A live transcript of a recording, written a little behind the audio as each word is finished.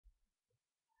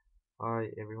Hi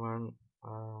everyone,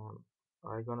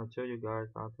 I'm gonna show you guys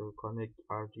how to connect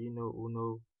Arduino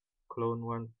UNO Clone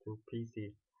 1 to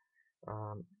PC.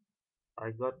 Um, I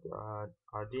got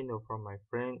Arduino from my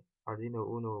friend Arduino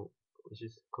UNO, which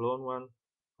is Clone 1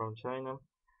 from China,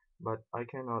 but I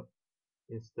cannot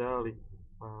install it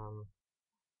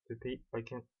to P. I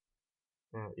can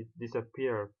it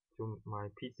disappeared to my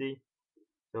PC.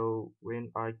 So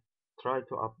when I try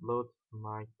to upload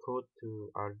my code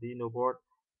to Arduino board,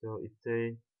 so it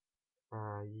say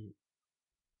uh,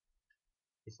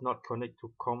 it's not connected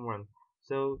to common.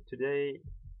 So today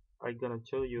I'm gonna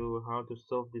show you how to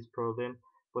solve this problem.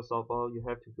 First of all, you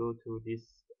have to go to this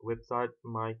website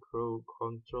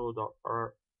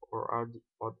microcontrol.org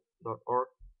or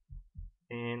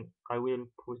and I will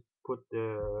put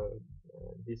the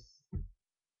this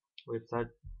website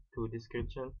to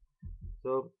description.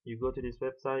 So you go to this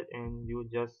website and you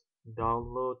just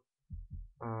download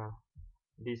uh,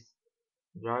 this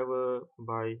driver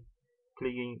by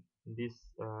clicking this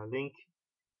link,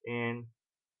 and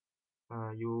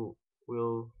you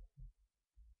will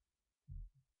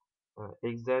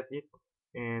exit it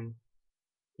and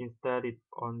install it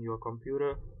on your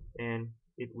computer, and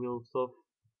it will solve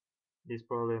this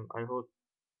problem. I hope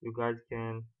you guys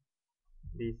can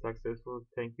be successful.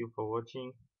 Thank you for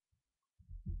watching.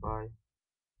 Bye.